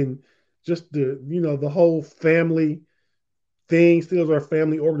pedigree and just the whole family thing. Steelers are a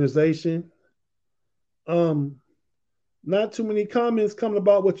family organization. Not too many comments coming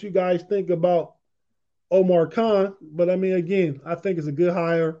about what you guys think about Omar Khan, but again, I think it's a good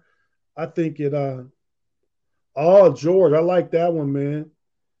hire. I think it. George, I like that one, man.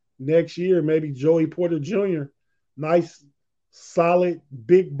 Next year, maybe Joey Porter Jr. Nice, solid,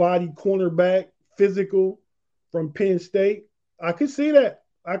 big body cornerback, physical from Penn State. I could see that.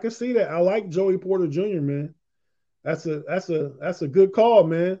 I like Joey Porter Jr., man. That's a good call,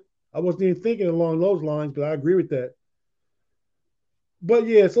 man. I wasn't even thinking along those lines, but I agree with that. But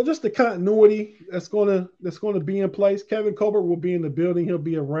yeah, so just the continuity that's gonna be in place. Kevin Colbert will be in the building. He'll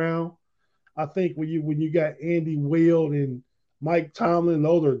be around. I think when you got Andy Will and Mike Tomlin,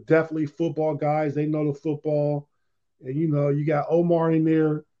 those are definitely football guys. They know the football. And you got Omar in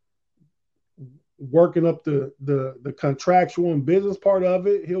there working up the contractual and business part of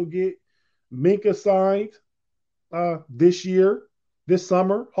it. He'll get Minka signed this year, this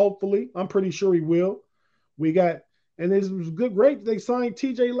summer, hopefully. I'm pretty sure he will. We got, and it was great they signed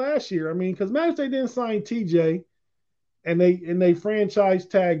TJ last year. I mean, because imagine if they didn't sign TJ and they franchise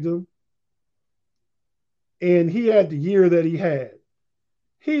tagged him and he had the year that he had.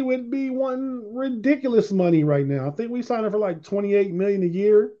 He would be wanting ridiculous money right now. I think we signed him for like $28 million a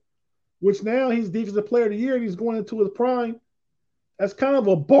year, which now he's defensive player of the year and he's going into his prime. That's kind of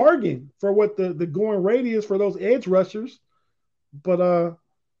a bargain for what the going rate is for those edge rushers. But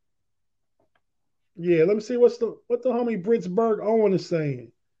yeah, let me see what the homie Britsburg Owen is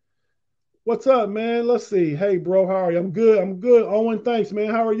saying. What's up, man? Let's see. Hey, bro, how are you? I'm good. Owen, thanks, man.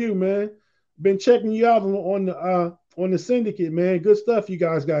 How are you, man? Been checking you out on the syndicate, man. Good stuff you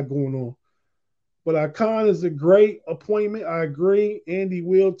guys got going on. But Khan is a great appointment. I agree. Andy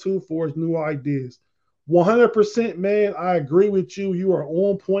will too for his new ideas. 100%, man. I agree with you. You are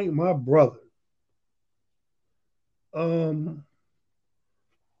on point, my brother.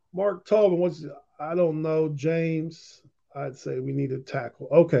 Mark Tobin, I don't know. James, I'd say we need a tackle.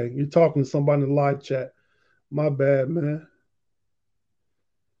 Okay, you're talking to somebody in the live chat. My bad, man.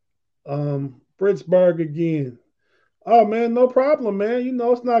 Britsburg again. Oh, man, no problem, man.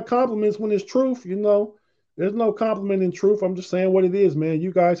 It's not compliments when it's truth, There's no compliment in truth. I'm just saying what it is, man.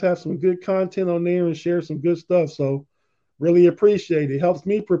 You guys have some good content on there and share some good stuff. So really appreciate it. It helps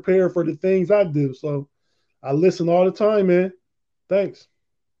me prepare for the things I do. So I listen all the time, man. Thanks.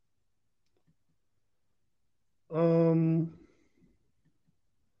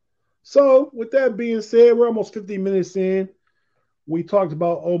 So with that being said, we're almost 50 minutes in. We talked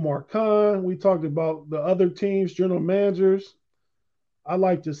about Omar Khan. We talked about the other teams, general managers. I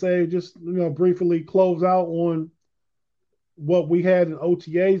like to say, just briefly close out on what we had in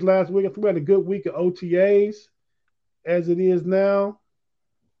OTAs last week. I think we had a good week of OTAs as it is now.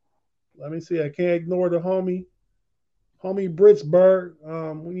 Let me see. I can't ignore the homie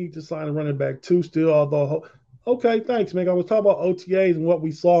Britsburg. We need to sign a running back too still, although okay, thanks, man. I was talking about OTAs and what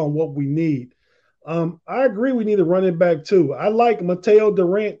we saw and what we need. I agree we need a running back too. I like Mateo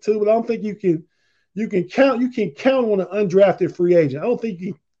Durant too, but I don't think you can count on an undrafted free agent. I don't think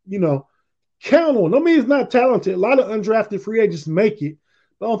you count on. I mean, he's not talented. A lot of undrafted free agents make it,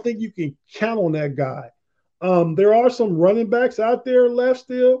 but I don't think you can count on that guy. There are some running backs out there left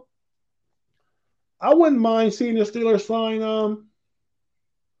still. I wouldn't mind seeing the Steelers sign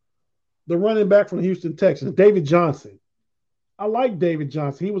the running back from the Houston Texans, David Johnson. I like David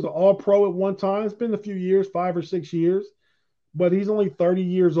Johnson. He was an all-pro at one time. It's been a few years, 5 or 6 years, but he's only 30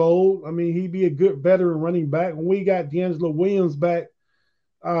 years old. I mean, he'd be a good veteran running back. When we got D'Angelo Williams back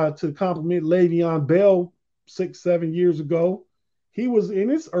to complement Le'Veon Bell 6-7 years ago, he was in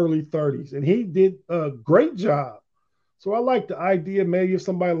his early 30s, and he did a great job. So I like the idea maybe of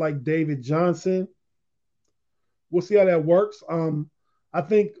somebody like David Johnson. We'll see how that works. I'm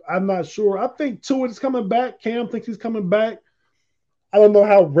not sure. I think Tua is coming back. Cam thinks he's coming back. I don't know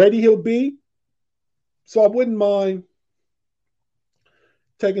how ready he'll be. So I wouldn't mind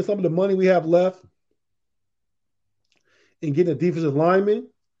taking some of the money we have left and getting a defensive lineman.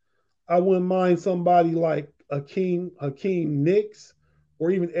 I wouldn't mind somebody like Hakeem Nicks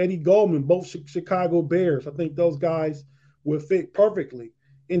or even Eddie Goldman, both Chicago Bears. I think those guys would fit perfectly.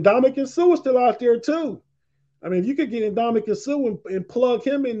 And Ndamukong Suh is still out there too. I mean, if you could get Ndamukong Suh and plug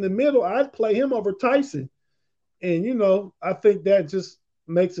him in the middle, I'd play him over Tyson. And, I think that just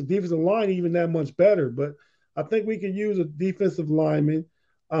makes the defensive line even that much better. But I think we could use a defensive lineman.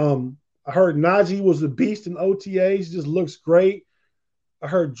 I heard Najee was a beast in OTAs, just looks great. I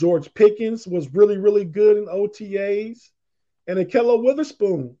heard George Pickens was really, really good in OTAs. And Akello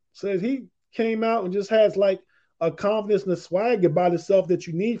Witherspoon says he came out and just has like a confidence and a swag about himself that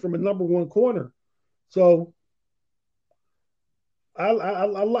you need from a number one corner. So I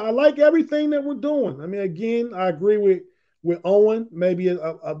like everything that we're doing. I mean, again, I agree with Owen, maybe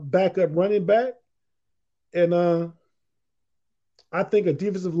a backup running back. And I think a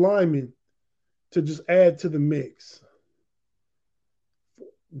defensive lineman to just add to the mix.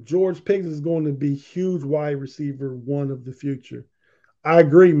 George Pickens is going to be huge wide receiver one of the future. I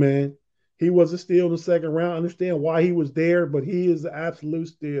agree, man. He was a steal in the second round. I understand why he was there, but he is an absolute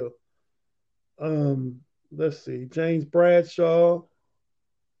steal. Let's see. James Bradshaw.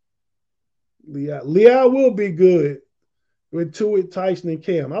 Leal will be good with Tuitt, Tyson, and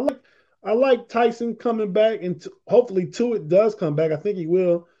Cam. I like Tyson coming back, and hopefully Tuitt does come back. I think he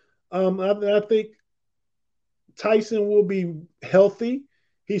will. I think Tyson will be healthy.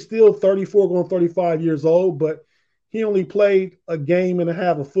 He's still 34, going 35 years old, but he only played a game and a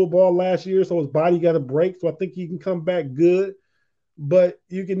half of football last year, so his body got a break. So I think he can come back good. but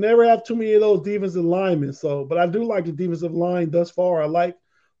you can never have too many of those defensive linemen. So, but I do like the defensive line thus far. I like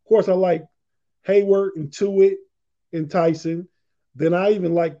Hayward and Tuitt and Tyson. Then I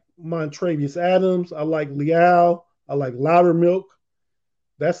even like Montravius Adams. I like Leal. I like Loudermilk.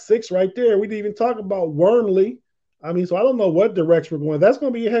 That's 6 right there. We didn't even talk about Wormley. I mean, so I don't know what direction we're going. That's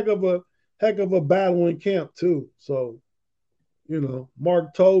going to be a heck of a battle in camp too. So,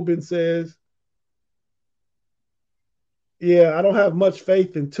 Mark Tobin says, yeah, I don't have much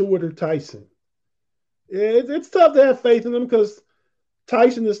faith in Tuitt or Tyson. It's tough to have faith in them because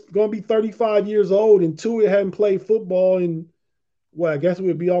Tyson is going to be 35 years old and Tuitt hadn't played football in, I guess it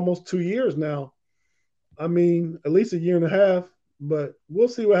would be almost 2 years now. I mean, at least a year and a half, but we'll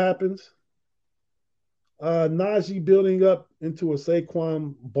see what happens. Najee building up into a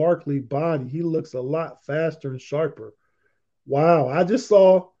Saquon Barkley body. He looks a lot faster and sharper. Wow. I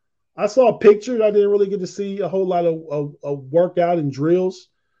saw pictures. I didn't really get to see a whole lot of workout and drills,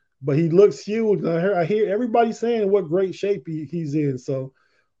 but he looks huge. I hear everybody saying what great shape he's in. So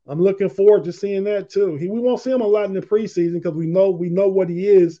I'm looking forward to seeing that too. We won't see him a lot in the preseason because we know what he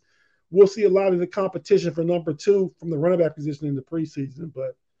is. We'll see a lot of the competition for number 2 from the running back position in the preseason,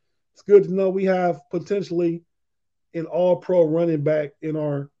 but it's good to know we have potentially an all-pro running back in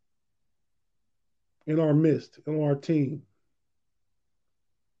our midst, in our team.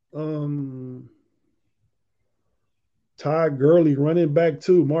 Todd Gurley, running back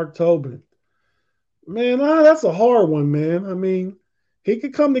too, Mark Tobin. Man, that's a hard one, man. I mean, he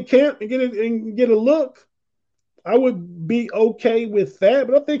could come to camp and get a look. I would be okay with that,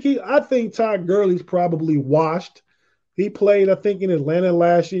 but I think Todd Gurley's probably washed. He played, I think, in Atlanta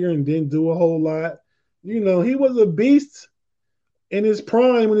last year and didn't do a whole lot. He was a beast in his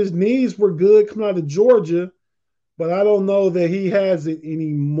prime when his knees were good coming out of Georgia, but I don't know that he has it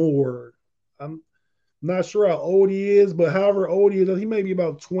anymore. I'm not sure how old he is, but however old he is, he may be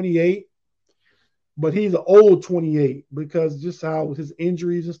about 28, but he's an old 28 because just how his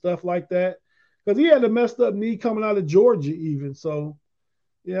injuries and stuff like that. Because he had a messed up knee coming out of Georgia even. So,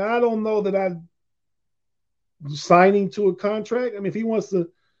 yeah, I don't know that I'd signing to a contract. I mean, if he wants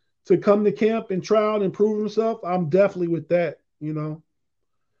to come to camp and try out and prove himself, I'm definitely with that,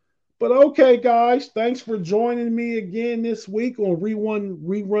 But okay, guys, thanks for joining me again this week on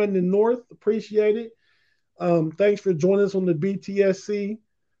Run the North. Appreciate it. Thanks for joining us on the BTSC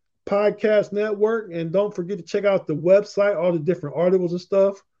Podcast Network. And don't forget to check out the website, all the different articles and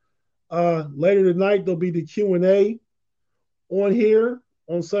stuff. Later tonight, there'll be the Q&A on here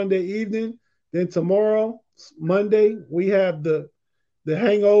on Sunday evening. Then tomorrow, Monday, we have the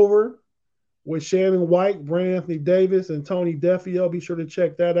Hangover with Shannon White, Brandon Anthony Davis, and Tony Defio. Be sure to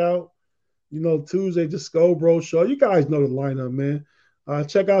check that out. Tuesday, the Scobro Show. You guys know the lineup, man.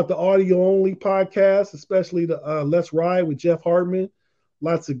 Check out the audio-only podcast, especially the Let's Ride with Jeff Hartman.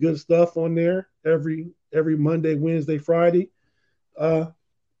 Lots of good stuff on there every Monday, Wednesday, Friday.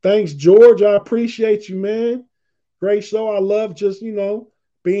 Thanks, George. I appreciate you, man. Great show. I love just,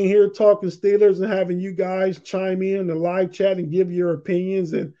 being here talking Steelers and having you guys chime in the live chat and give your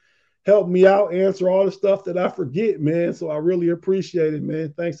opinions and help me out, answer all the stuff that I forget, man. So I really appreciate it,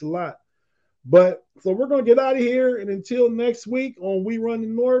 man. Thanks a lot. But so we're going to get out of here. And until next week on We Run the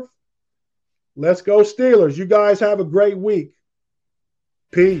North, let's go Steelers. You guys have a great week.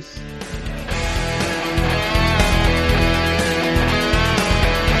 Peace.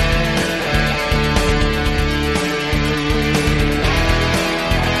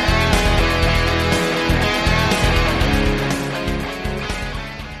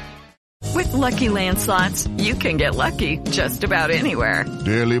 With Lucky Land Slots, you can get lucky just about anywhere.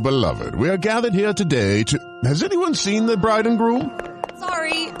 Dearly beloved, we are gathered here today to... Has anyone seen the bride and groom?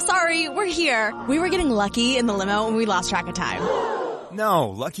 Sorry, we're here. We were getting lucky in the limo and we lost track of time. No,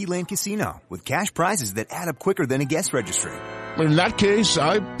 Lucky Land Casino, with cash prizes that add up quicker than a guest registry. In that case,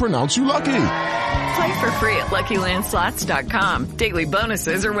 I pronounce you lucky. Play for free at LuckyLandSlots.com. Daily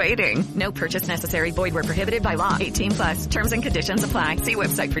bonuses are waiting. No purchase necessary. Void where prohibited by law. 18+. Terms and conditions apply. See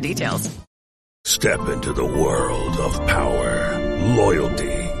website for details. Step into the world of power,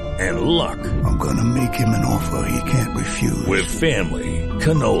 loyalty, and luck. I'm gonna make him an offer he can't refuse. With family,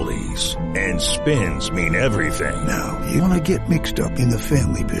 cannolis, and spins mean everything. Now, you wanna get mixed up in the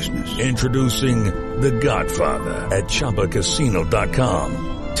family business. Introducing The Godfather at ChumbaCasino.com.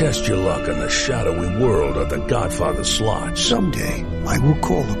 Test your luck in the shadowy world of The Godfather slot. Someday, I will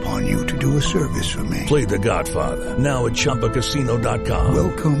call upon you to do a service for me. Play The Godfather, now at ChumbaCasino.com.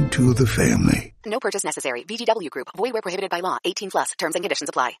 Welcome to the family. No purchase necessary. VGW Group. Void where prohibited by law. 18+. Terms and conditions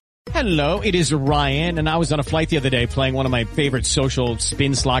apply. Hello, it is Ryan, and I was on a flight the other day playing one of my favorite social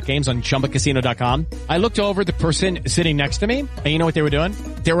spin slot games on ChumbaCasino.com. I looked over at the person sitting next to me, and you know what they were doing?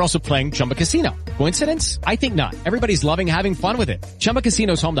 They were also playing Chumba Casino. Coincidence? I think not. Everybody's loving having fun with it. Chumba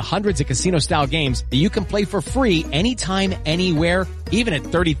Casino is home to hundreds of casino-style games that you can play for free anytime, anywhere, even at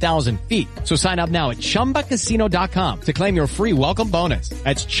 30,000 feet. So sign up now at ChumbaCasino.com to claim your free welcome bonus.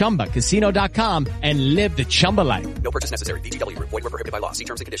 That's ChumbaCasino.com and live the Chumba life. No purchase necessary. BTW. Void where prohibited by law. See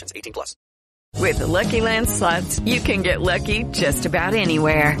terms and conditions. 18+. With the Lucky Land Slots, you can get lucky just about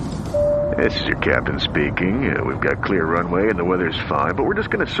anywhere. This is your captain speaking. We've got clear runway and the weather's fine, but we're just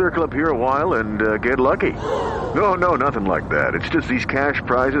going to circle up here a while and get lucky. No, nothing like that. It's just these cash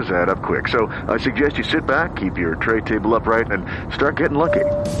prizes add up quick. So I suggest you sit back, keep your tray table upright, and start getting lucky.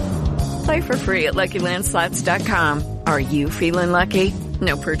 Play for free at LuckyLandSlots.com. Are you feeling lucky?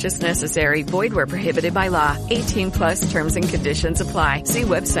 No purchase necessary. Void where prohibited by law. 18+ terms and conditions apply. See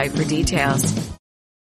website for details.